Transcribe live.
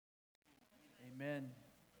Amen.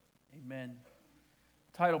 Amen.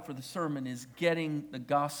 The title for the sermon is Getting the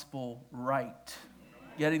Gospel Right.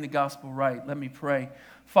 Getting the Gospel Right. Let me pray.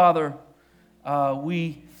 Father,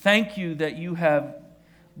 we thank you that you have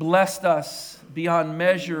blessed us beyond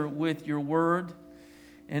measure with your word.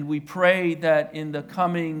 And we pray that in the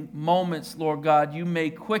coming moments, Lord God, you may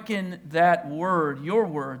quicken that word, your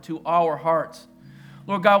word, to our hearts.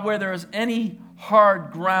 Lord God, where there is any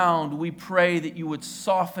hard ground, we pray that you would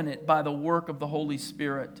soften it by the work of the Holy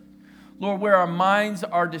Spirit. Lord, where our minds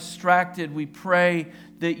are distracted, we pray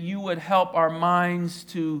that you would help our minds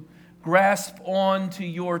to grasp on to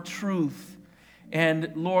your truth.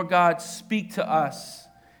 And Lord God, speak to us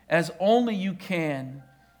as only you can.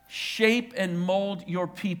 Shape and mold your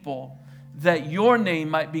people that your name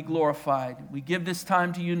might be glorified. We give this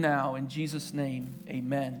time to you now. In Jesus' name,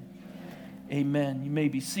 amen. Amen. You may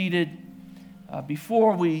be seated.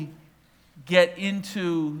 Before we get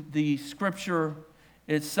into the scripture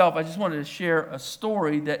itself, I just wanted to share a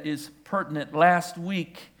story that is pertinent. Last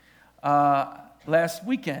weekend,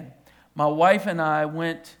 my wife and I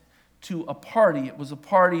went to a party. It was a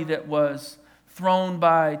party that was thrown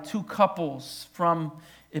by two couples from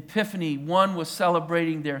Epiphany. One was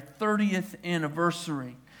celebrating their 30th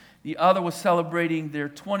anniversary. The other was celebrating their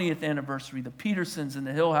 20th anniversary, the Petersons and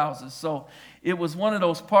the Hillhouses. So it was one of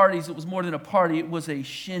those parties. It was more than a party. It was a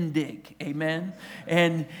shindig, amen?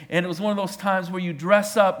 And it was one of those times where you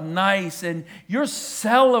dress up nice and you're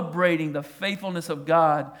celebrating the faithfulness of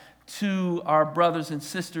God to our brothers and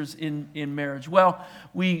sisters in marriage. Well,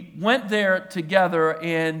 we went there together,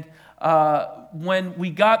 and when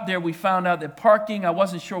we got there, we found out that parking, I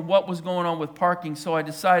wasn't sure what was going on with parking, so I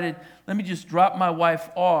decided, let me just drop my wife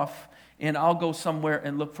off, and I'll go somewhere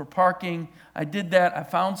and look for parking. I did that. I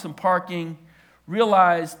found some parking,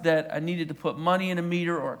 realized that I needed to put money in a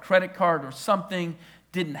meter or a credit card or something,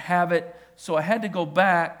 didn't have it, so I had to go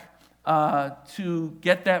back to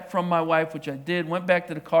get that from my wife, which I did, went back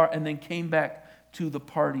to the car, and then came back to the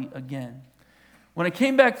party again. When I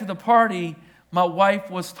came back to the party, my wife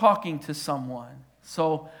was talking to someone.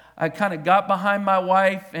 So I kind of got behind my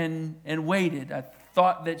wife and waited. I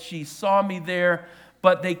thought that she saw me there,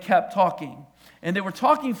 but they kept talking. And they were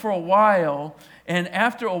talking for a while, and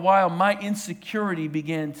after a while, my insecurity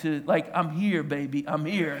began to, I'm here, baby, I'm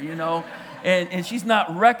here, and she's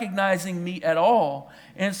not recognizing me at all.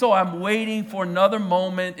 And so I'm waiting for another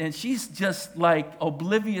moment, and she's just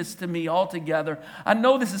oblivious to me altogether. I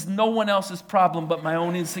know this is no one else's problem but my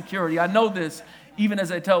own insecurity. I know this even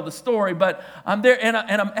as I tell the story, but I'm there, and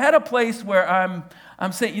I'm at a place where I'm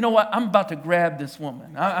saying, you know what, I'm about to grab this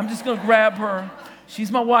woman. I'm just going to grab her.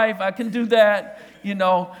 She's my wife. I can do that,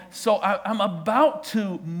 So I'm about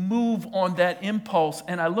to move on that impulse,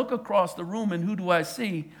 and I look across the room, and who do I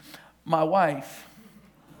see? My wife.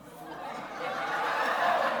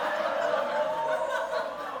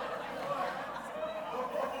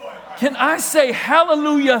 Can I say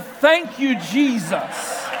hallelujah, thank you,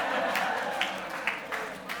 Jesus?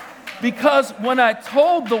 Because when I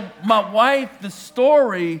told my wife the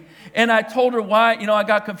story, and I told her why, I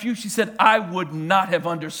got confused, she said, I would not have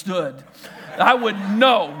understood. I would,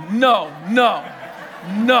 no,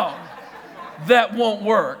 that won't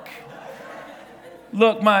work.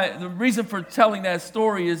 Look, the reason for telling that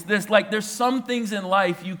story is this, there's some things in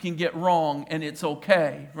life you can get wrong and it's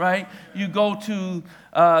okay, right? You go to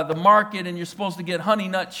the market and you're supposed to get Honey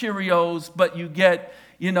Nut Cheerios, but you get,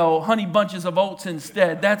 Honey Bunches of Oats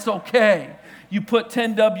instead. That's okay. You put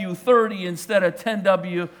 10W30 instead of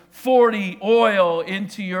 10W40 oil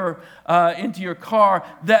into your car.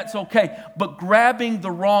 That's okay. But grabbing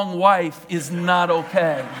the wrong wife is not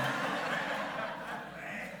okay.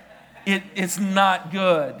 It's not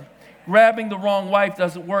good. Grabbing the wrong wife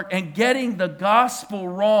doesn't work, and getting the gospel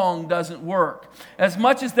wrong doesn't work. As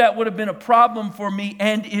much as that would have been a problem for me,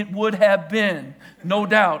 and it would have been, no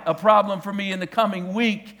doubt, a problem for me in the coming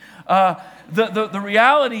week, the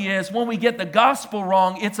reality is when we get the gospel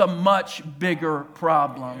wrong, it's a much bigger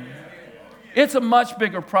problem. It's a much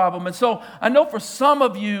bigger problem. And so I know for some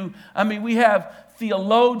of you, we have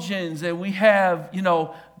theologians and we have,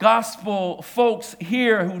 gospel folks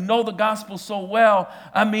here who know the gospel so well.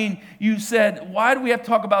 You said, why do we have to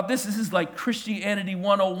talk about this? This is like Christianity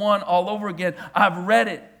 101 all over again. I've read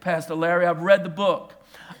it, Pastor Larry. I've read the book.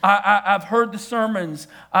 I've heard the sermons.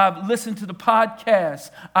 I've listened to the podcasts.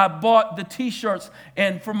 I bought the T-shirts.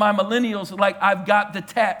 And for my millennials, I've got the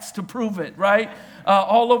tats to prove it, right?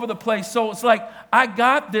 All over the place. So it's I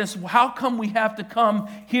got this. How come we have to come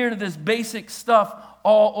here to this basic stuff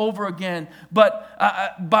all over again.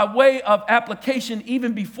 But by way of application,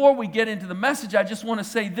 even before we get into the message, I just want to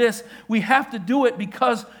say this. We have to do it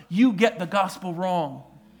because you get the gospel wrong.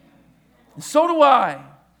 And so do I.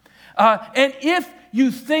 And if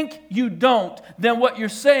you think you don't, then what you're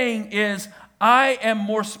saying is, I am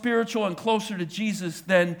more spiritual and closer to Jesus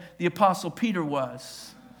than the Apostle Peter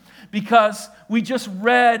was. Because we just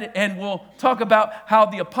read, and we'll talk about how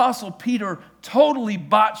the Apostle Peter totally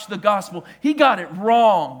botched the gospel. He got it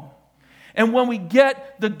wrong. And when we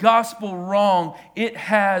get the gospel wrong, it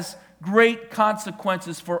has great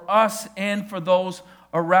consequences for us and for those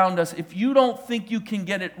around us. If you don't think you can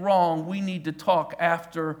get it wrong, we need to talk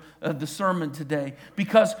after the sermon today,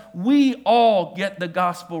 because we all get the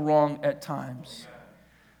gospel wrong at times.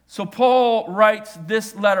 So Paul writes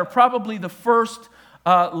this letter, probably the first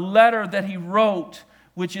letter that he wrote,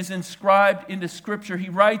 which is inscribed into Scripture. He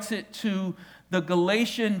writes it to the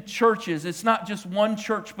Galatian churches. It's not just one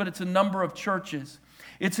church, but it's a number of churches.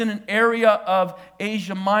 It's in an area of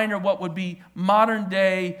Asia Minor, what would be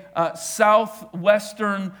modern-day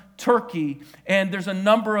southwestern Turkey. And there's a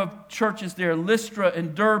number of churches there, Lystra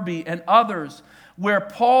and Derbe and others, where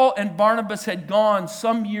Paul and Barnabas had gone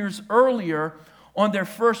some years earlier on their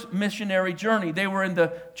first missionary journey. They were in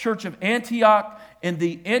the church of Antioch, and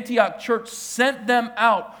the Antioch church sent them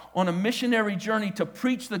out on a missionary journey to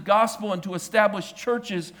preach the gospel and to establish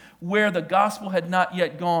churches where the gospel had not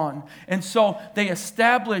yet gone. And so they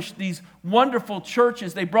established these wonderful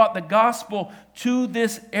churches. They brought the gospel to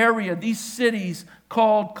this area, these cities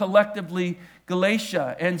called collectively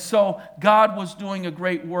Galatia. And so God was doing a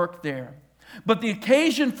great work there. But the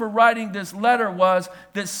occasion for writing this letter was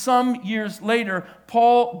that some years later,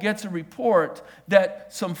 Paul gets a report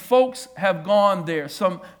that some folks have gone there.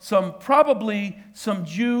 Probably some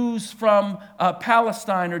Jews from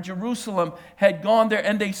Palestine or Jerusalem had gone there,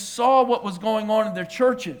 and they saw what was going on in their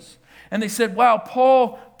churches. And they said, wow,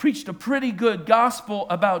 Paul preached a pretty good gospel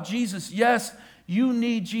about Jesus. Yes, you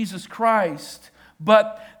need Jesus Christ.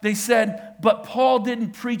 But they said, but Paul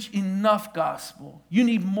didn't preach enough gospel. You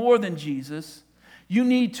need more than Jesus. You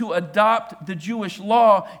need to adopt the Jewish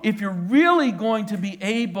law if you're really going to be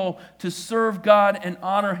able to serve God and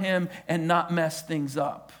honor Him and not mess things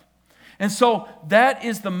up. And so that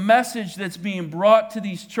is the message that's being brought to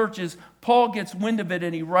these churches. Paul gets wind of it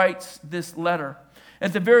and he writes this letter.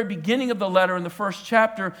 At the very beginning of the letter, in the first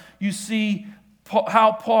chapter, you see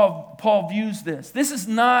how Paul views this. This is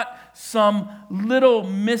not some little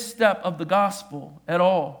misstep of the gospel at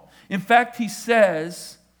all. In fact, he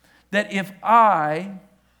says that if I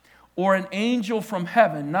or an angel from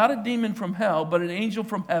heaven, not a demon from hell, but an angel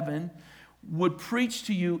from heaven, would preach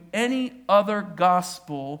to you any other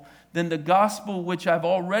gospel than the gospel which I've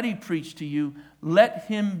already preached to you, let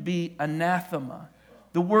him be anathema.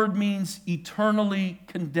 The word means eternally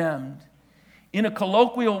condemned. In a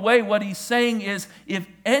colloquial way, what he's saying is, if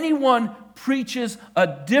anyone preaches a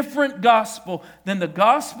different gospel than the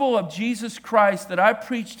gospel of Jesus Christ that I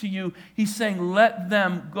preach to you, he's saying, let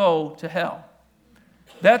them go to hell.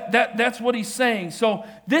 That's what he's saying. So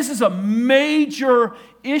this is a major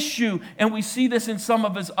issue, and we see this in some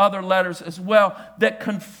of his other letters as well, that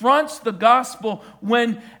confronts the gospel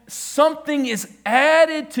when something is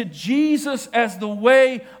added to Jesus as the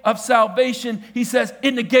way of salvation. He says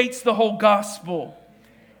it negates the whole gospel.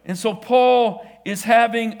 And so Paul is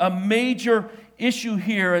having a major issue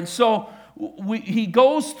here. And so he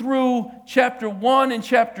goes through chapter 1 and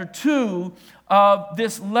chapter 2 of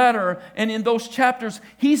this letter, and in those chapters,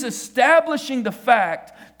 he's establishing the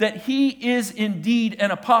fact that he is indeed an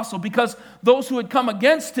apostle, because those who had come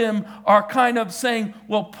against him are kind of saying,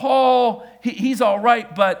 well, Paul, he's all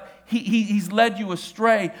right, but he's led you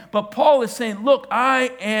astray. But Paul is saying, look,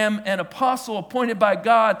 I am an apostle appointed by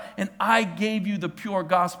God, and I gave you the pure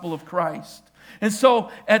gospel of Christ. And so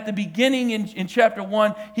at the beginning in chapter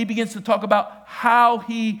 1, he begins to talk about how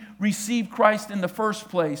he received Christ in the first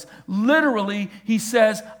place. Literally, he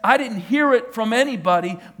says, I didn't hear it from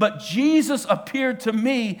anybody, but Jesus appeared to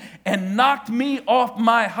me and knocked me off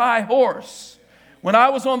my high horse. When I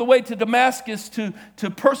was on the way to Damascus to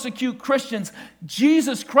persecute Christians,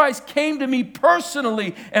 Jesus Christ came to me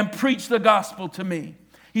personally and preached the gospel to me.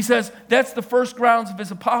 He says that's the first grounds of his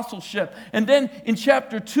apostleship. And then in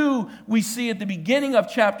chapter 2, we see at the beginning of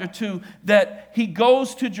chapter 2 that he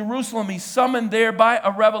goes to Jerusalem. He's summoned there by a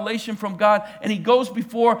revelation from God, and he goes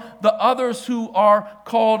before the others who are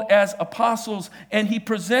called as apostles, and he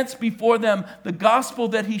presents before them the gospel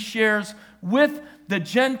that he shares with the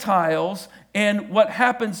Gentiles. And what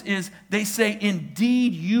happens is they say,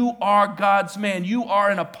 indeed, you are God's man. You are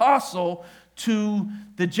an apostle to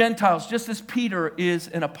the Gentiles, just as Peter is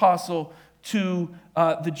an apostle to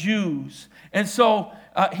the Jews. And so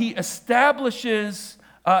he establishes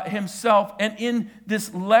himself. And in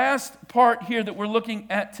this last part here that we're looking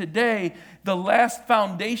at today, the last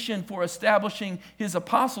foundation for establishing his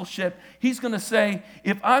apostleship, he's going to say,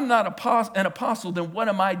 if I'm not an apostle, then what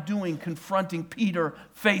am I doing confronting Peter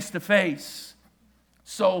face to face?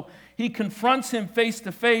 So he confronts him face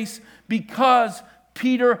to face because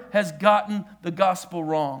Peter has gotten the gospel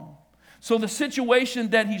wrong. So the situation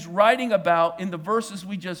that he's writing about in the verses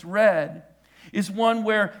we just read is one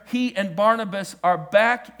where he and Barnabas are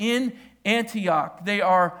back in Antioch. They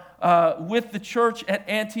are with the church at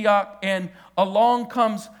Antioch, and along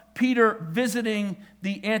comes Peter visiting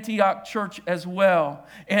the Antioch church as well.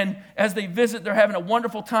 And as they visit, they're having a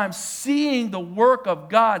wonderful time seeing the work of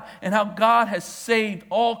God and how God has saved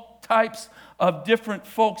all types of different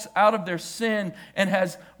folks out of their sin and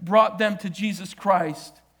has brought them to Jesus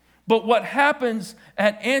Christ. But what happens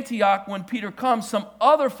at Antioch when Peter comes, some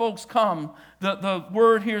other folks come. The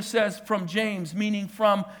word here says from James, meaning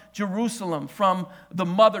from Jerusalem, from the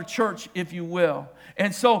mother church, if you will.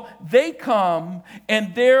 And so they come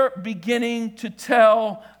and they're beginning to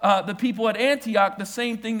tell the people at Antioch the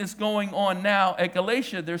same thing that's going on now at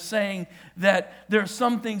Galatia. They're saying that there are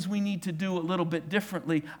some things we need to do a little bit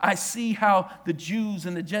differently. I see how the Jews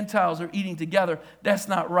and the Gentiles are eating together. That's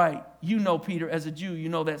not right. You know, Peter, as a Jew, you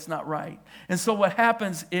know that's not right. And so what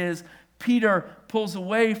happens is Peter pulls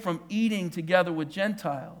away from eating together with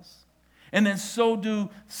Gentiles. And then so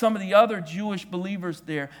do some of the other Jewish believers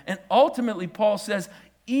there. And ultimately, Paul says,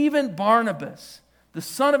 even Barnabas, the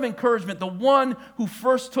son of encouragement, the one who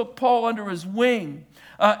first took Paul under his wing,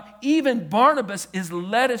 even Barnabas is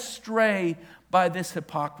led astray by this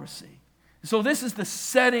hypocrisy. So this is the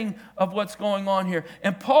setting of what's going on here.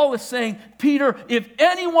 And Paul is saying, Peter, if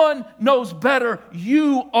anyone knows better,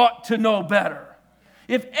 you ought to know better.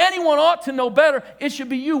 If anyone ought to know better, it should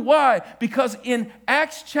be you. Why? Because in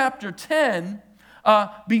Acts chapter 10,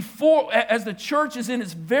 as the church is in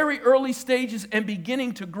its very early stages and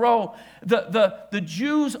beginning to grow, the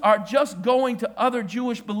Jews are just going to other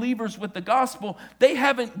Jewish believers with the gospel. They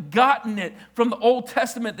haven't gotten it from the Old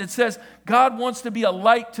Testament that says God wants to be a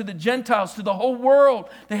light to the Gentiles, to the whole world.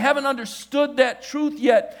 They haven't understood that truth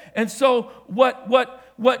yet. And so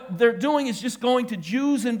what they're doing is just going to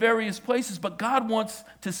Jews in various places, but God wants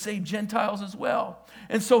to save Gentiles as well.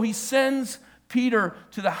 And so he sends Peter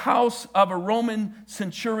to the house of a Roman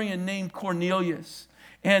centurion named Cornelius.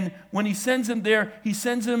 And when he sends him there, he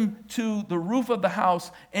sends him to the roof of the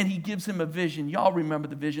house and he gives him a vision. Y'all remember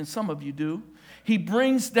the vision. Some of you do. He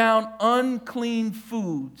brings down unclean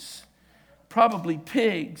foods, probably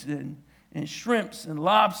pigs and shrimps and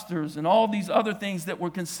lobsters and all these other things that were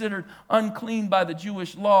considered unclean by the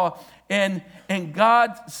Jewish law. And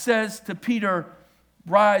God says to Peter,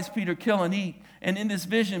 rise, Peter, kill and eat. And in this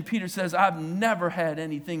vision, Peter says, I've never had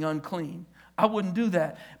anything unclean. I wouldn't do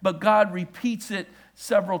that. But God repeats it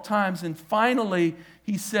several times. And finally,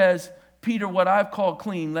 he says, Peter, what I've called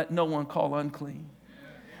clean, let no one call unclean.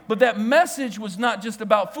 But that message was not just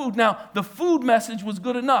about food. Now, the food message was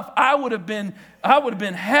good enough. I would have been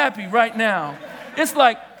happy right now. It's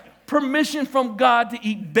like permission from God to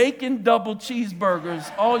eat bacon double cheeseburgers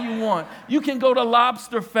all you want. You can go to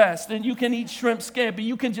Lobster Fest and you can eat shrimp scampi.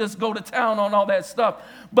 You can just go to town on all that stuff.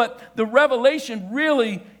 But the revelation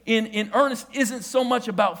really in earnest isn't so much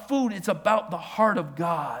about food. It's about the heart of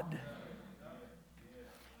God.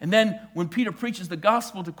 And then when Peter preaches the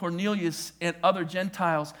gospel to Cornelius and other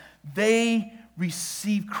Gentiles, they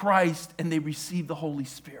receive Christ and they receive the Holy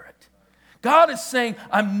Spirit. God is saying,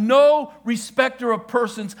 I'm no respecter of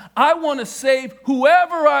persons. I want to save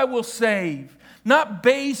whoever I will save. Not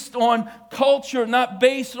based on culture, not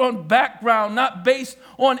based on background, not based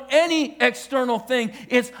on any external thing.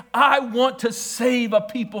 It's, I want to save a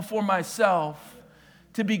people for myself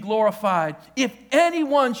to be glorified. If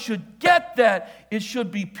anyone should get that, it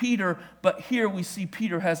should be Peter. But here we see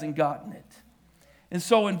Peter hasn't gotten it. And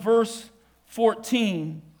so in verse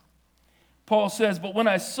 14, Paul says, but when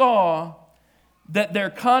I saw that their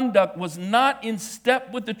conduct was not in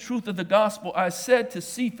step with the truth of the gospel, I said to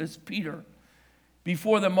Cephas, Peter,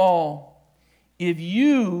 before them all, if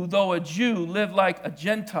you, though a Jew, live like a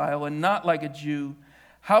Gentile and not like a Jew,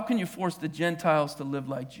 how can you force the Gentiles to live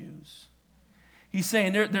like Jews? He's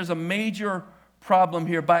saying there's a major problem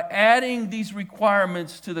here. By adding these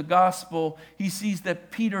requirements to the gospel, he sees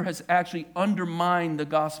that Peter has actually undermined the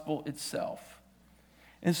gospel itself.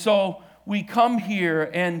 And so we come here,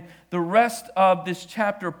 and the rest of this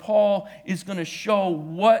chapter, Paul is going to show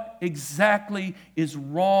what exactly is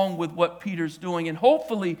wrong with what Peter's doing. And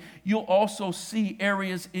hopefully, you'll also see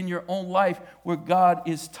areas in your own life where God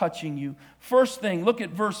is touching you. First thing, look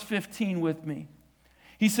at verse 15 with me.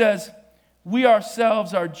 He says, we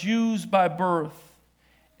ourselves are Jews by birth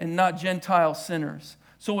and not Gentile sinners.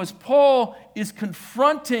 So as Paul is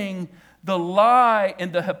confronting the lie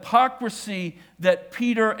and the hypocrisy that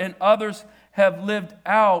Peter and others have lived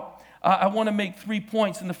out, I want to make 3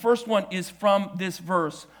 points. And the first one is from this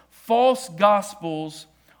verse. False gospels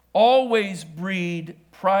always breed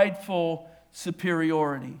prideful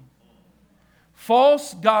superiority.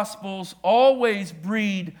 False gospels always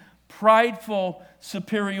breed prideful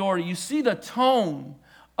superiority. You see the tone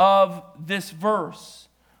of this verse.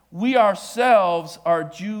 We ourselves are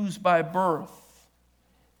Jews by birth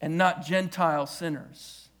and not Gentile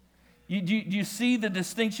sinners. Do you see the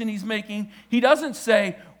distinction he's making? He doesn't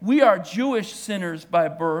say we are Jewish sinners by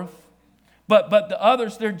birth, but the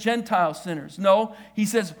others, they're Gentile sinners. No, he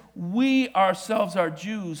says we ourselves are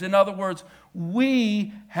Jews. In other words,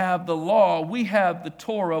 we have the law, we have the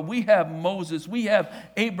Torah, we have Moses, we have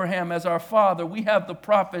Abraham as our father, we have the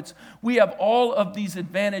prophets, we have all of these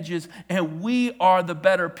advantages, and we are the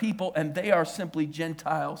better people, and they are simply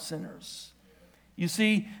Gentile sinners. You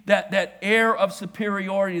see, that air of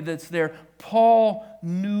superiority that's there, Paul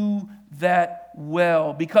knew that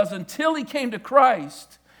well, because until he came to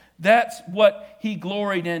Christ, that's what he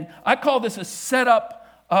gloried in. I call this a setup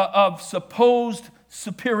of supposed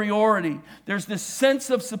superiority. There's this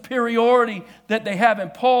sense of superiority that they have,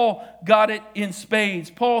 and Paul got it in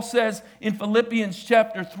spades. Paul says in Philippians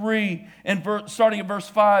chapter 3, and starting at verse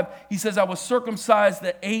 5, he says, I was circumcised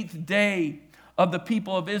the 8th day of the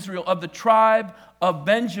people of Israel, of the tribe of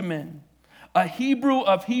Benjamin, a Hebrew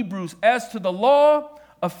of Hebrews, as to the law,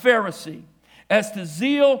 a Pharisee, as to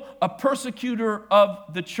zeal, a persecutor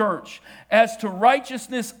of the church, as to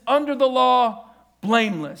righteousness under the law,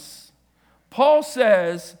 blameless. Paul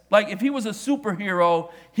says, like if he was a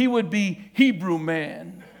superhero, he would be Hebrew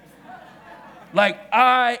man. Like,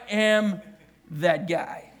 I am that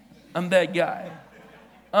guy. I'm that guy.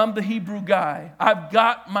 I'm the Hebrew guy. I've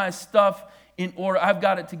got my stuff in order. I've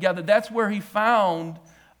got it together. That's where he found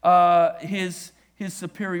his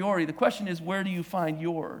superiority. The question is, where do you find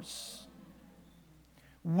yours?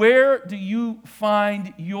 Where do you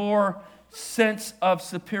find your sense of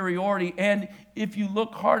superiority? And if you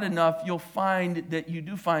look hard enough, you'll find that you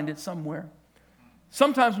do find it somewhere.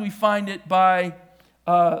 Sometimes we find it by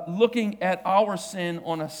looking at our sin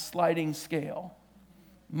on a sliding scale.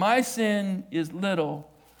 My sin is little,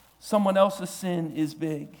 someone else's sin is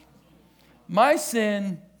big. My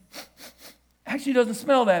sin actually doesn't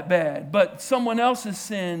smell that bad, but someone else's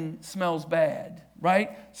sin smells bad,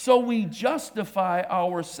 right? So we justify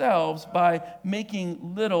ourselves by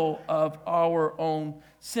making little of our own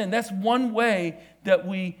sin. That's one way that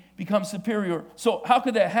we become superior. So how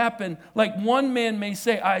could that happen? Like one man may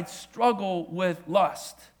say, I struggle with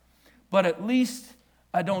lust, but at least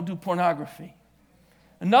I don't do pornography.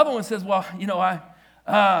 Another one says, well,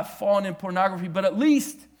 I've fallen in pornography, but at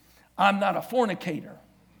least I'm not a fornicator.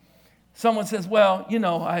 Someone says, well,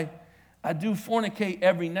 I do fornicate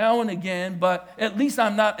every now and again, but at least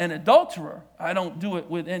I'm not an adulterer. I don't do it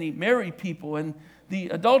with any married people. And the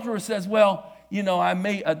adulterer says, well, I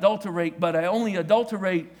may adulterate, but I only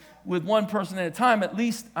adulterate with one person at a time. At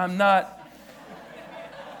least I'm not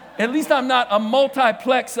a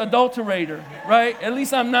multiplex adulterator, right? At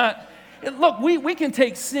least I'm not. Look, we can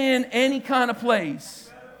take sin any kind of place.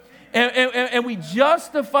 And we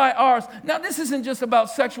justify ours. Now, this isn't just about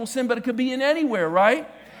sexual sin, but it could be in anywhere, right?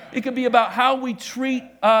 It could be about how we treat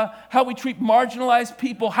marginalized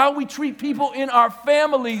people, how we treat people in our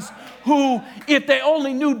families who, if they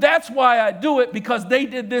only knew, that's why I do it, because they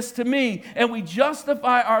did this to me. And we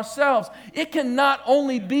justify ourselves. It can not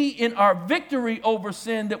only be in our victory over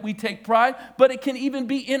sin that we take pride, but it can even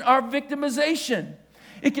be in our victimization.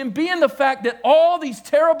 It can be in the fact that all these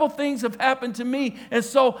terrible things have happened to me, and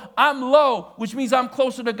so I'm low, which means I'm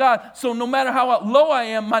closer to God. So no matter how low I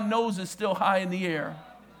am, my nose is still high in the air.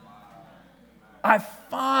 I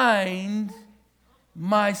find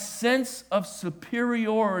my sense of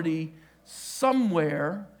superiority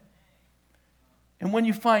somewhere, and when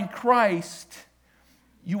you find Christ,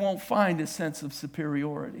 you won't find a sense of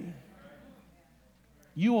superiority.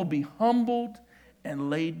 You will be humbled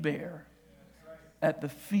and laid bare at the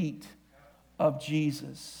feet of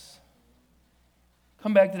Jesus.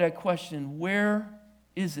 Come back to that question. Where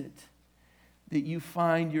is it that you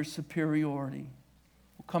find your superiority?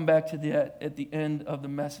 We'll come back to that at the end of the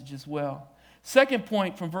message as well. Second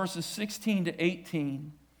point from verses 16 to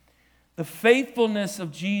 18. The faithfulness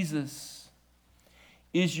of Jesus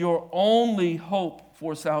is your only hope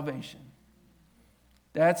for salvation.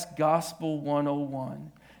 That's Gospel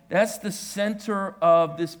 101. That's the center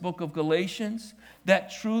of this book of Galatians.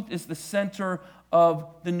 That truth is the center of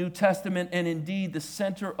the New Testament and indeed the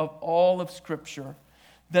center of all of Scripture.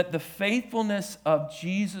 That the faithfulness of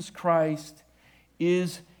Jesus Christ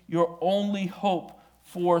is your only hope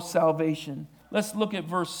for salvation. Let's look at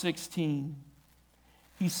verse 16.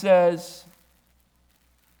 He says,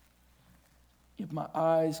 if my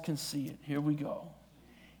eyes can see it, here we go.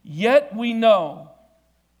 Yet we know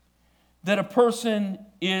that a person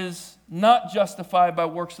is not justified by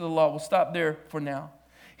works of the law. We'll stop there for now.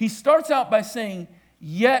 He starts out by saying,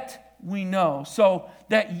 yet we know. So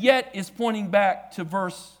that yet is pointing back to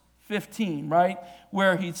verse 15, right?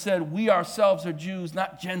 Where he said, we ourselves are Jews,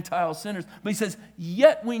 not Gentile sinners. But he says,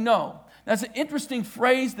 yet we know. That's an interesting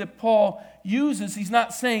phrase that Paul uses. He's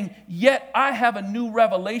not saying, yet I have a new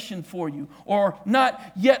revelation for you. Or not,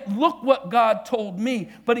 yet look what God told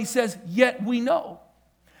me. But he says, yet we know.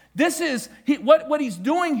 This is, what he's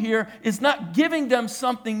doing here is not giving them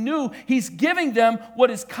something new. He's giving them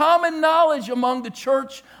what is common knowledge among the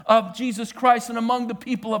church of Jesus Christ and among the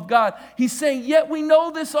people of God. He's saying, yet we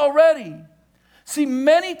know this already. See,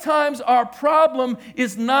 many times our problem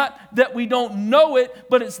is not that we don't know it,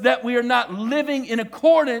 but it's that we are not living in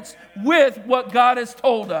accordance with what God has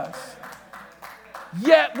told us.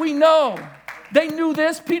 Yet we know. They knew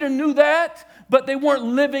this, Peter knew that, but they weren't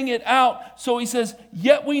living it out. So he says,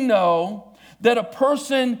 yet we know that a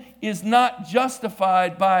person is not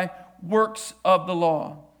justified by works of the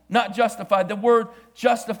law. Not justified. The word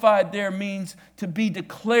justified there means to be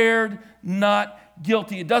declared not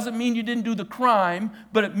guilty. It doesn't mean you didn't do the crime,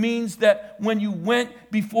 but it means that when you went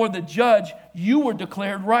before the judge, you were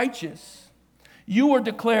declared righteous. You were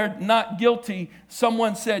declared not guilty.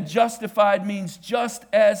 Someone said justified means just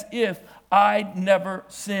as if I'd never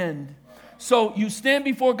sinned. So you stand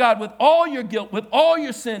before God with all your guilt, with all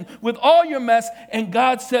your sin, with all your mess, and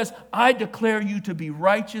God says, I declare you to be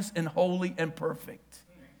righteous and holy and perfect.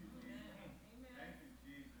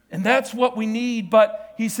 And that's what we need.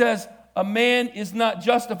 But he says, a man is not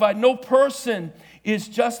justified. No person is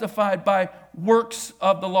justified by works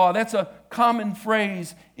of the law. That's a common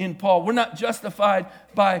phrase in Paul. We're not justified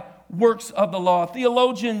by works of the law.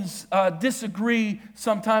 Theologians disagree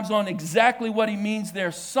sometimes on exactly what he means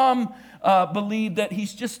there. Some believe that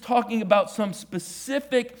he's just talking about some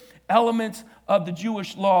specific elements of the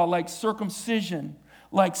Jewish law, like circumcision,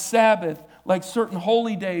 like Sabbath, like certain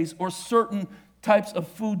holy days, or certain types of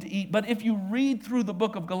food to eat. But if you read through the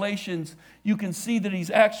book of Galatians, you can see that he's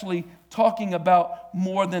actually talking about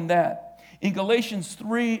more than that. In Galatians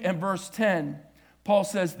 3 and verse 10, Paul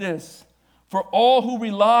says this, for all who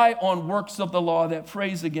rely on works of the law, that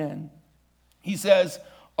phrase again, he says,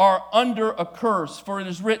 are under a curse. For it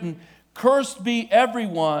is written, cursed be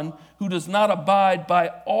everyone who does not abide by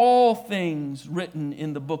all things written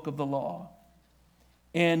in the book of the law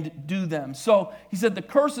and do them. So he said the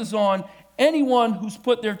curse is on anyone who's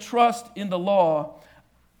put their trust in the law,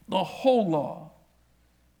 the whole law,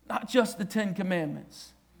 not just the 10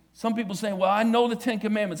 Commandments. Some people say, well, I know the 10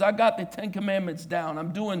 Commandments. I got the 10 Commandments down.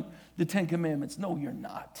 I'm doing the 10 Commandments. No, you're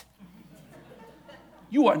not.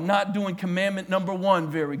 You are not doing commandment number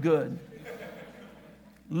 1 very good,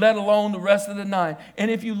 let alone the rest of the 9.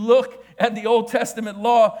 And if you look at the Old Testament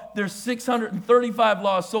law, there's 635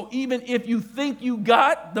 laws. So even if you think you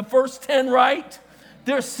got the first 10 right,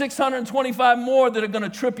 there's 625 more that are going to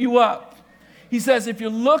trip you up. He says if you're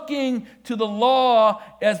looking to the law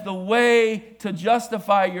as the way to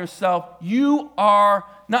justify yourself, you are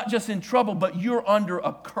not just in trouble, but you're under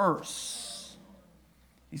a curse.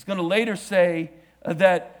 He's going to later say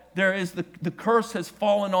that there is the curse has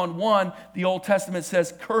fallen on one. The Old Testament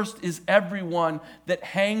says, cursed is everyone that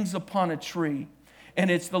hangs upon a tree. And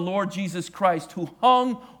it's the Lord Jesus Christ who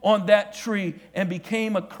hung on that tree and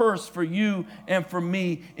became a curse for you and for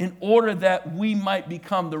me in order that we might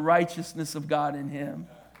become the righteousness of God in him.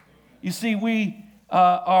 You see, we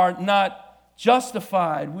are not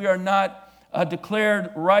justified. We are not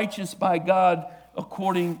declared righteous by God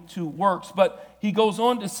according to works. But he goes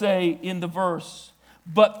on to say in the verse,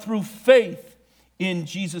 but through faith in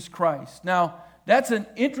Jesus Christ. Now, that's an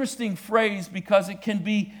interesting phrase because it can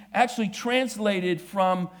be actually translated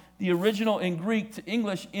from the original in Greek to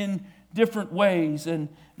English in different ways. And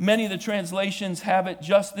many of the translations have it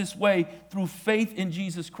just this way, through faith in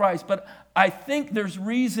Jesus Christ. But I think there's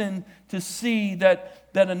reason to see that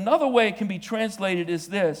another way it can be translated is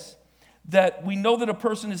this, that we know that a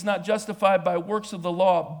person is not justified by works of the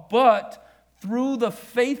law, but through the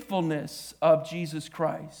faithfulness of Jesus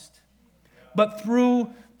Christ. But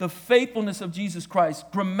through the faithfulness of Jesus Christ.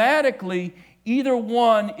 Grammatically, either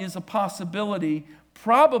one is a possibility.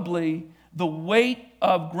 Probably the weight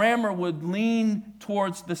of grammar would lean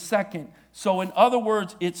towards the second. So in other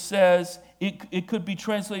words, it says, it could be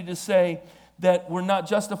translated to say that we're not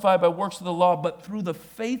justified by works of the law, but through the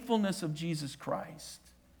faithfulness of Jesus Christ.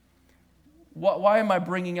 Why am I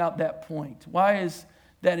bringing out that point? Why is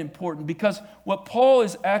that important? Because what Paul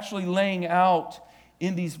is actually laying out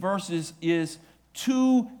in these verses is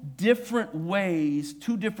two different ways,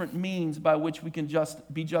 two different means by which we can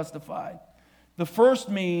be justified. The first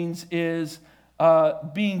means is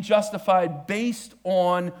being justified based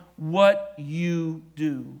on what you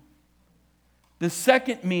do. The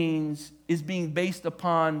second means is being based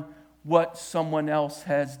upon what someone else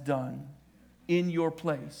has done in your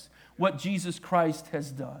place, what Jesus Christ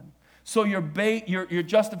has done. So your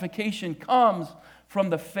justification comes from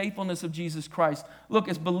the faithfulness of Jesus Christ. Look,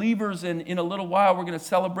 as believers, in a little while, we're going to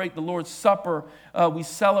celebrate the Lord's Supper. We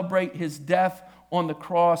celebrate his death on the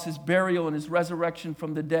cross, his burial, and his resurrection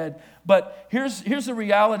from the dead. But here's the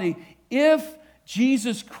reality. If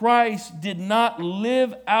Jesus Christ did not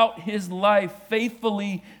live out his life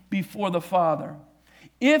faithfully before the Father,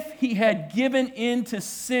 if he had given in to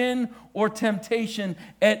sin or temptation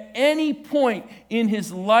at any point in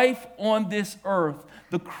his life on this earth,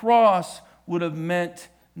 the cross would have meant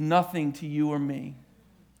nothing to you or me.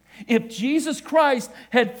 If Jesus Christ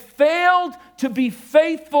had failed to be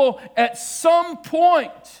faithful at some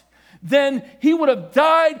point, then he would have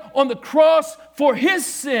died on the cross for his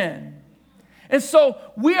sin. And so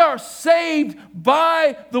we are saved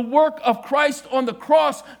by the work of Christ on the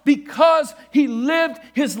cross because he lived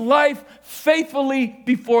his life faithfully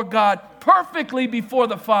before God, perfectly before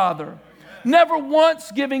the Father, never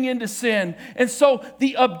once giving in to sin. And so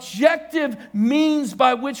the objective means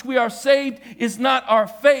by which we are saved is not our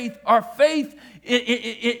faith. Our faith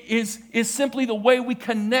is simply the way we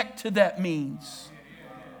connect to that means.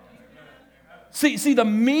 See, the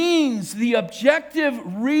means, the objective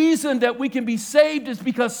reason that we can be saved is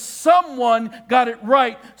because someone got it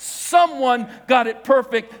right. Someone got it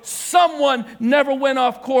perfect. Someone never went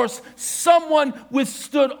off course. Someone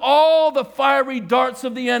withstood all the fiery darts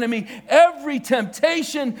of the enemy, every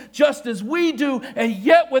temptation, just as we do, and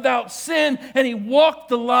yet without sin, and he walked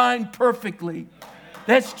the line perfectly.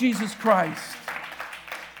 That's Jesus Christ.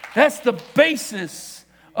 That's the basis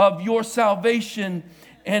of your salvation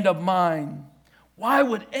and of mine. Why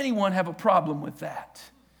would anyone have a problem with that?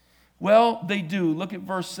 Well, they do. Look at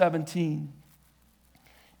verse 17.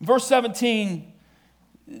 Verse 17,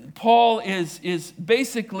 Paul is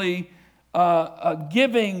basically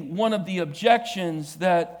giving one of the objections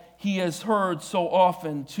that he has heard so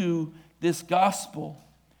often to this gospel.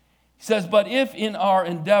 He says, but if in our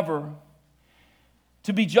endeavor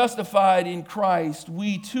to be justified in Christ,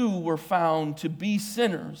 we too were found to be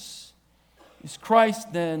sinners, is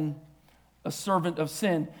Christ then a servant of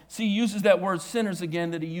sin? See, he uses that word sinners again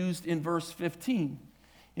that he used in verse 15.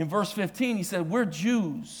 In verse 15, he said, we're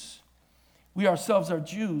Jews. We ourselves are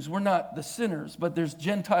Jews. We're not the sinners, but there's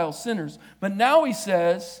Gentile sinners. But now he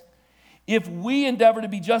says, if we endeavor to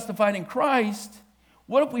be justified in Christ,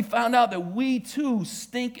 what if we found out that we too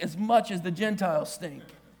stink as much as the Gentiles stink?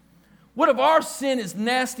 What if our sin is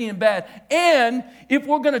nasty and bad? And if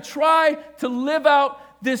we're going to try to live out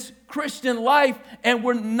this Christian life and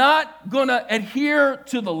we're not going to adhere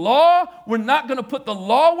to the law, we're not going to put the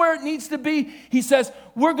law where it needs to be, he says,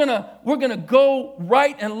 we're going to go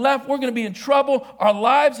right and left, we're going to be in trouble, our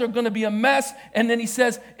lives are going to be a mess. And then he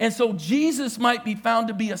says, and so Jesus might be found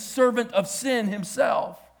to be a servant of sin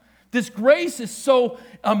himself. This grace is so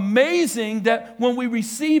amazing that when we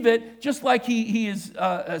receive it, just like he is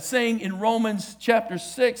saying in Romans chapter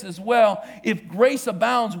 6 as well, if grace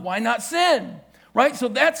abounds, why not sin? Right? So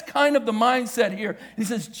that's kind of the mindset here. He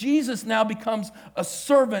says Jesus now becomes a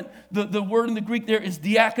servant. The word in the Greek there is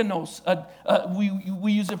diakonos.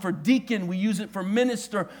 We use it for deacon. We use it for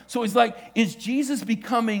minister. So he's like, is Jesus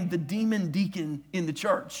becoming the demon deacon in the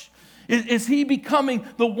church? Is he becoming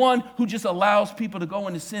the one who just allows people to go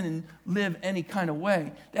into sin and live any kind of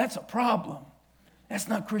way? That's a problem. That's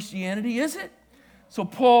not Christianity, is it? So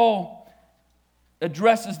Paul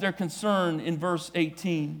addresses their concern in verse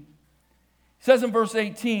 18. He says in verse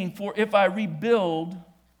 18, for if I rebuild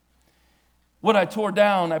what I tore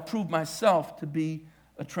down, I prove myself to be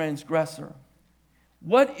a transgressor.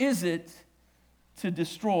 What is it to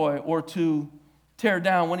destroy or to tear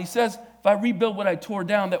down? When he says, if I rebuild what I tore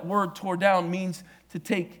down, that word tore down means to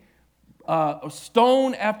take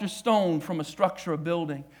stone after stone from a structure, a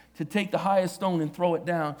building, to take the highest stone and throw it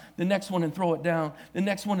down, the next one and throw it down, the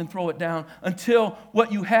next one and throw it down, until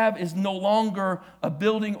what you have is no longer a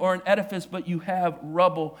building or an edifice, but you have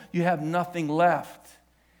rubble. You have nothing left.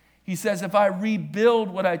 He says, if I rebuild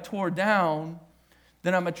what I tore down,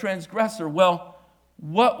 then I'm a transgressor. Well,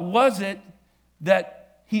 what was it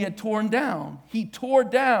that he had torn down? He tore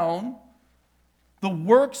down the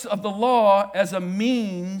works of the law as a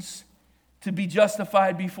means to be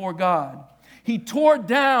justified before God. He tore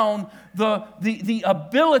down the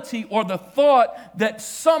ability or the thought that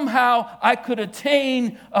somehow I could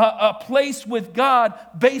attain a place with God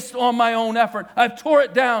based on my own effort. I've tore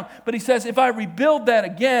it down. But he says, if I rebuild that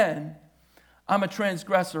again, I'm a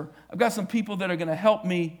transgressor. I've got some people that are going to help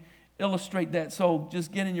me illustrate that. So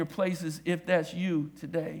just get in your places if that's you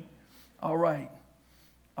today. All right.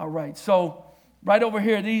 So right over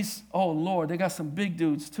here, these, oh Lord, they got some big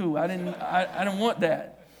dudes too. I didn't want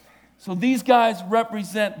that. So these guys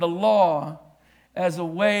represent the law as a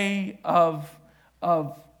way of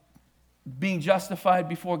being justified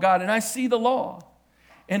before God. And I see the law.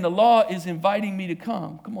 And the law is inviting me to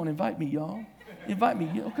come. Come on, invite me, y'all. Invite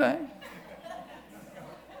me, okay?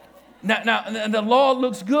 Now, the law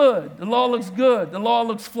looks good. The law looks good. The law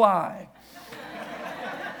looks fly.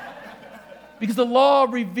 Because the law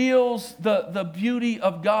reveals the beauty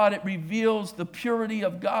of God. It reveals the purity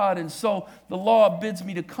of God. And so the law bids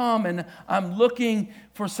me to come. And I'm looking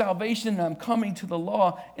for salvation. And I'm coming to the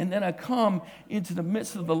law. And then I come into the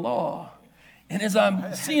midst of the law. And as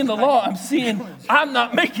I'm seeing the law, I'm seeing I'm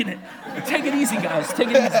not making it. Take it easy, guys. Take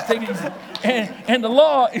it easy. And the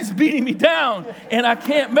law is beating me down. And I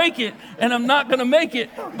can't make it. And I'm not going to make it.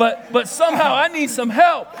 But somehow I need some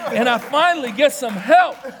help. And I finally get some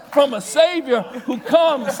help from a Savior who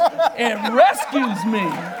comes and rescues me.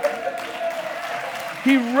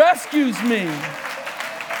 He rescues me.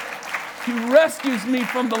 He rescues me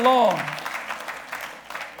from the law.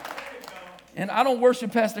 And I don't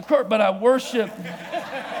worship Pastor Kurt, but I worship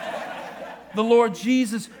the Lord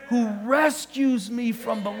Jesus who rescues me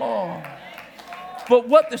from the law. But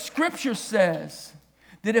what the scripture says,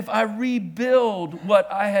 that if I rebuild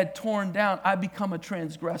what I had torn down, I become a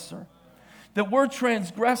transgressor. The word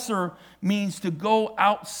transgressor means to go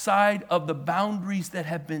outside of the boundaries that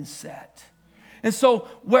have been set. And so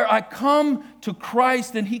where I come to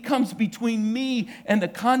Christ and he comes between me and the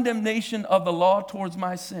condemnation of the law towards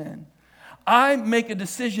my sin, I make a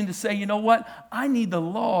decision to say, you know what? I need the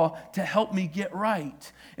law to help me get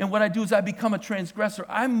right. And what I do is I become a transgressor.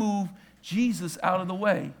 I move Jesus out of the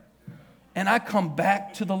way. And I come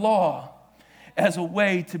back to the law as a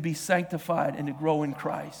way to be sanctified and to grow in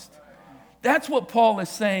Christ. That's what Paul is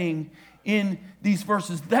saying in these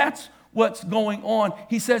verses. That's what's going on.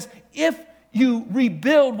 He says, if you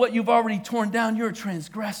rebuild what you've already torn down, you're a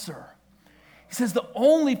transgressor. He says the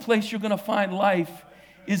only place you're going to find life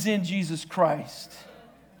is in Jesus Christ.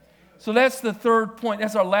 So that's the third point.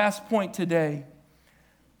 That's our last point today.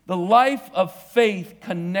 The life of faith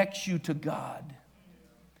connects you to God.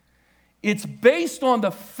 It's based on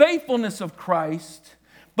the faithfulness of Christ,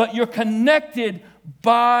 but you're connected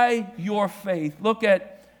by your faith. Look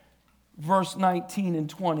at verse 19 and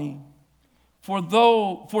 20. For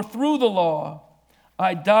through the law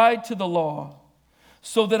I died to the law,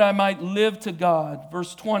 so that I might live to God.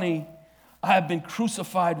 Verse 20, I have been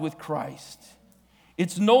crucified with Christ.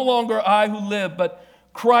 It's no longer I who live, but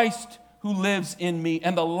Christ who lives in me.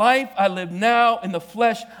 And the life I live now in the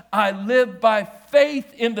flesh, I live by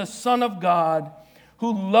faith in the Son of God,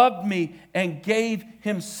 who loved me and gave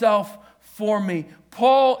himself for me.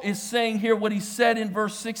 Paul is saying here what he said in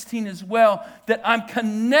verse 16 as well, that I'm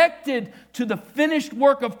connected to the finished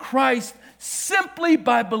work of Christ simply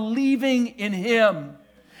by believing in him.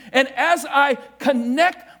 And as I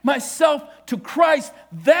connect myself to Christ,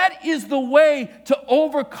 that is the way to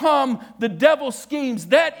overcome the devil's schemes.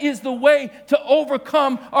 That is the way to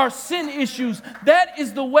overcome our sin issues. That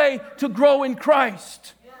is the way to grow in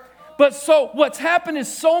Christ. But so what's happened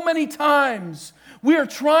is so many times we are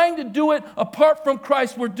trying to do it apart from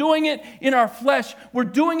Christ. We're doing it in our flesh. We're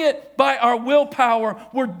doing it by our willpower.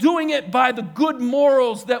 We're doing it by the good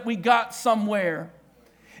morals that we got somewhere.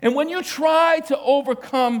 And when you try to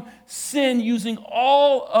overcome sin using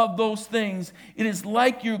all of those things, it is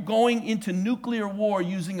like you're going into nuclear war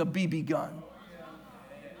using a BB gun.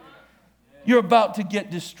 You're about to get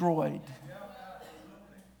destroyed.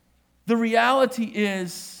 The reality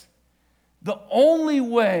is, the only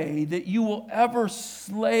way that you will ever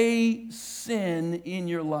slay sin in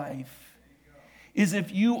your life is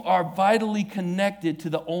if you are vitally connected to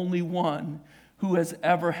the only one who has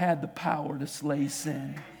ever had the power to slay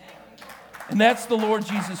sin. And that's the Lord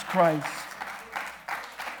Jesus Christ.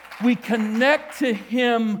 We connect to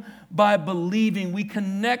Him by believing. We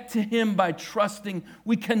connect to Him by trusting.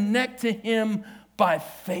 We connect to Him by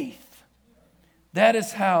faith. That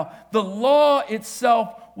is how. The law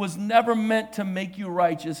itself was never meant to make you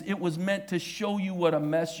righteous. It was meant to show you what a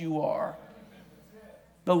mess you are.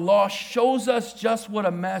 The law shows us just what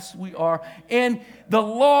a mess we are. And the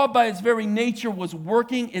law, by its very nature, was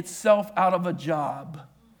working itself out of a job.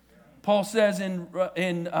 Paul says in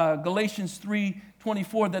Galatians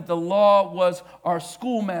 3:24 that the law was our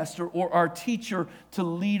schoolmaster or our teacher to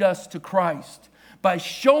lead us to Christ. By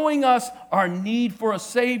showing us our need for a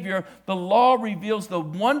Savior, the law reveals the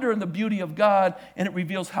wonder and the beauty of God, and it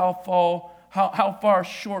reveals how far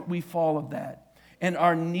short we fall of that and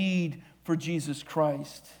our need for Jesus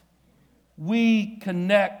Christ. We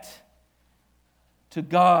connect to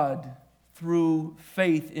God through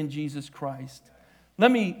faith in Jesus Christ.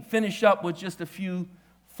 Let me finish up with just a few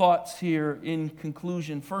thoughts here in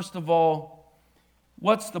conclusion. First of all,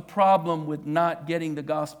 what's the problem with not getting the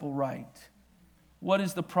gospel right? What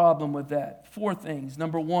is the problem with that? 4 things.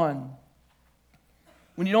 Number 1,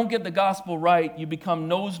 when you don't get the gospel right, you become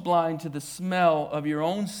noseblind to the smell of your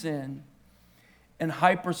own sin and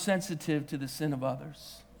hypersensitive to the sin of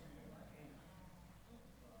others.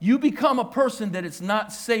 You become a person that it's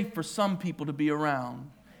not safe for some people to be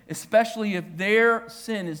around, especially if their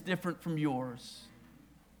sin is different from yours.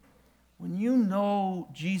 When you know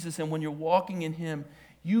Jesus and when you're walking in Him,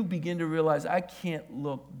 you begin to realize, I can't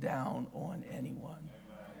look down on anyone.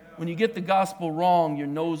 When you get the gospel wrong, you're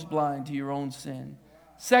nose blind to your own sin.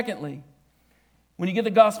 Secondly, when you get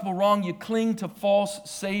the gospel wrong, you cling to false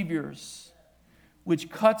saviors,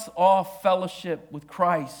 which cuts off fellowship with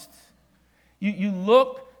Christ. You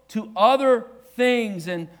look to other things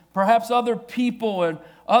and perhaps other people and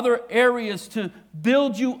other areas to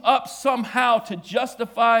build you up somehow to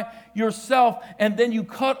justify yourself, and then you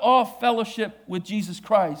cut off fellowship with Jesus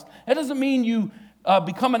Christ. That doesn't mean you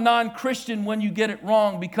become a non-Christian when you get it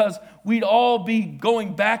wrong, because we'd all be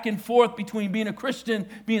going back and forth between being a Christian,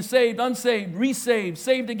 being saved, unsaved, resaved,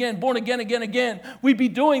 saved again, born again, again. We'd be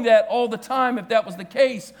doing that all the time if that was the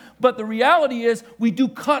case. But the reality is we do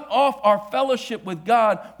cut off our fellowship with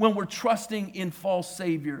God when we're trusting in false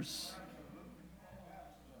saviors.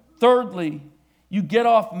 Thirdly, you get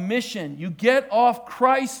off mission. You get off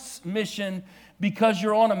Christ's mission because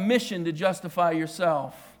you're on a mission to justify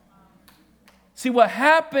yourself. See, what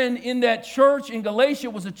happened in that church in Galatia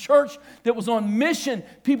was a church that was on mission.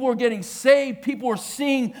 People were getting saved. People were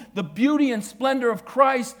seeing the beauty and splendor of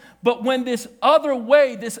Christ. But when this other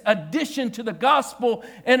way, this addition to the gospel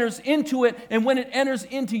enters into it, and when it enters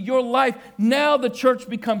into your life, now the church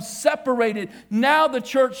becomes separated. Now the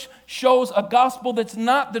church shows a gospel that's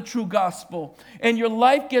not the true gospel. And your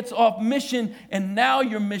life gets off mission, and now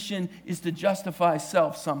your mission is to justify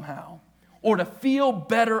self somehow, or to feel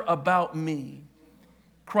better about me.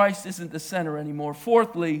 Christ isn't the center anymore.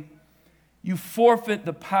 Fourthly, you forfeit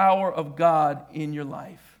the power of God in your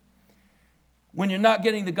life. When you're not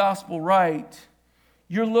getting the gospel right,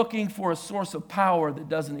 you're looking for a source of power that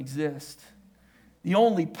doesn't exist. The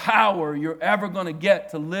only power you're ever going to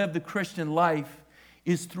get to live the Christian life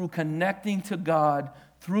is through connecting to God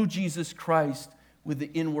through Jesus Christ with the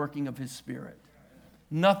inworking of His Spirit.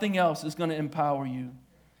 Nothing else is going to empower you.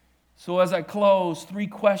 So as I close, 3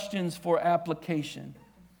 questions for application.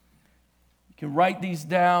 You can write these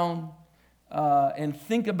down and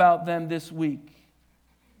think about them this week.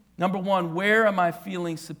 Number 1, where am I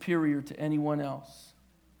feeling superior to anyone else?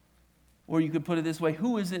 Or you could put it this way,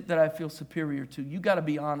 who is it that I feel superior to? You got to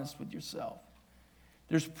be honest with yourself.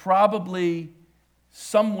 There's probably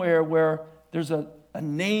somewhere where there's a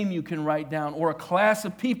name you can write down or a class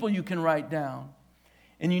of people you can write down.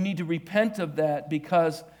 And you need to repent of that,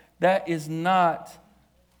 because that does not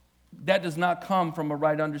come from a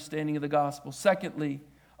right understanding of the gospel. Secondly,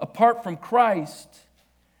 apart from Christ,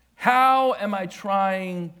 how am I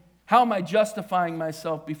justifying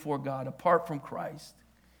myself before God apart from Christ?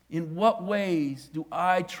 In what ways do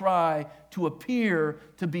I try to appear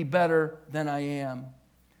to be better than I am?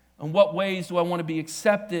 In what ways do I want to be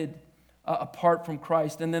accepted apart from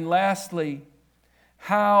Christ? And then lastly,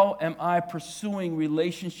 how am I pursuing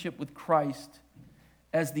relationship with Christ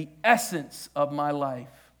as the essence of my life?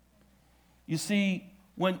 You see,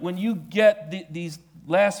 when you get these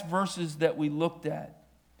last verses that we looked at,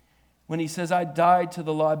 when he says, I died to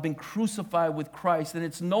the law, I've been crucified with Christ, and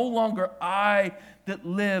it's no longer I that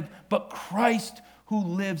live, but Christ who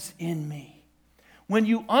lives in me. When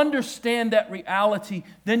you understand that reality,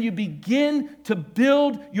 then you begin to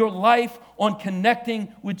build your life on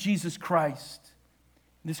connecting with Jesus Christ.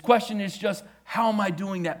 This question is just, how am I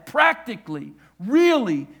doing that? Practically,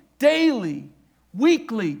 really, daily,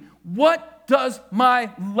 weekly. What does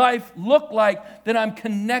my life look like that I'm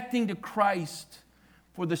connecting to Christ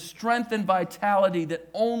for the strength and vitality that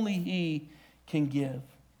only He can give?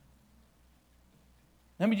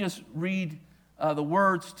 Let me just read the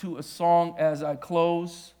words to a song as I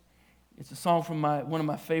close. It's a song from one of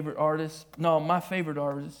my favorite artists. No, my favorite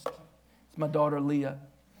artist is my daughter Leah.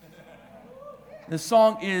 The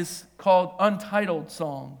song is called Untitled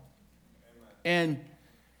Song. And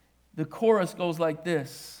the chorus goes like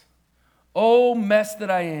this. Oh, mess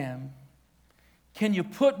that I am, can you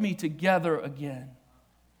put me together again?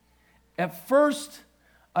 At first,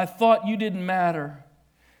 I thought you didn't matter,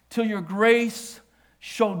 till your grace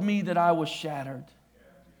showed me that I was shattered.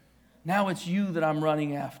 Now it's you that I'm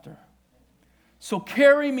running after. So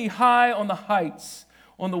carry me high on the heights,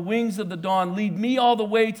 on the wings of the dawn. Lead me all the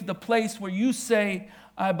way to the place where you say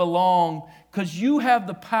I belong, because you have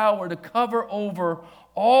the power to cover over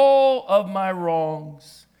all of my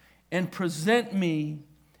wrongs and present me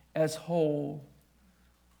as whole.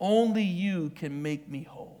 Only you can make me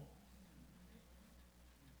whole.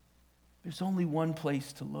 There's only one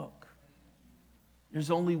place to look. There's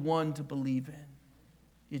only one to believe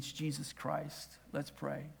in. It's Jesus Christ. Let's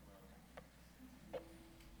pray.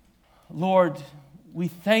 Lord, we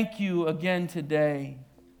thank you again today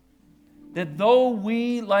that though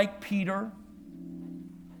we, like Peter,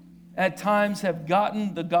 at times have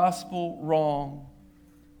gotten the gospel wrong,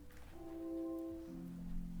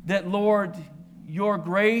 that, Lord, your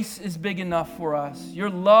grace is big enough for us. Your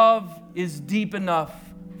love is deep enough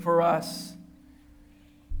for us.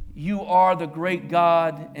 You are the great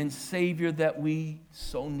God and Savior that we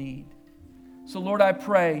so need. So, Lord, I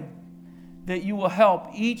pray that you will help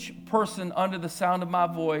each person under the sound of my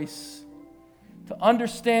voice to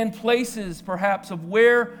understand places perhaps of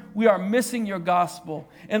where we are missing your gospel.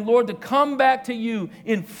 And Lord, to come back to you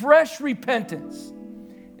in fresh repentance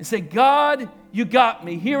and say, God, you got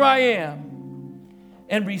me. Here I am.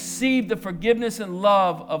 And receive the forgiveness and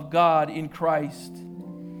love of God in Christ.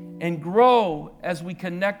 And grow as we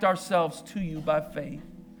connect ourselves to you by faith.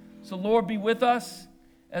 So Lord, be with us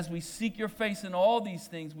as we seek your face in all these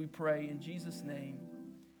things, we pray in Jesus' name.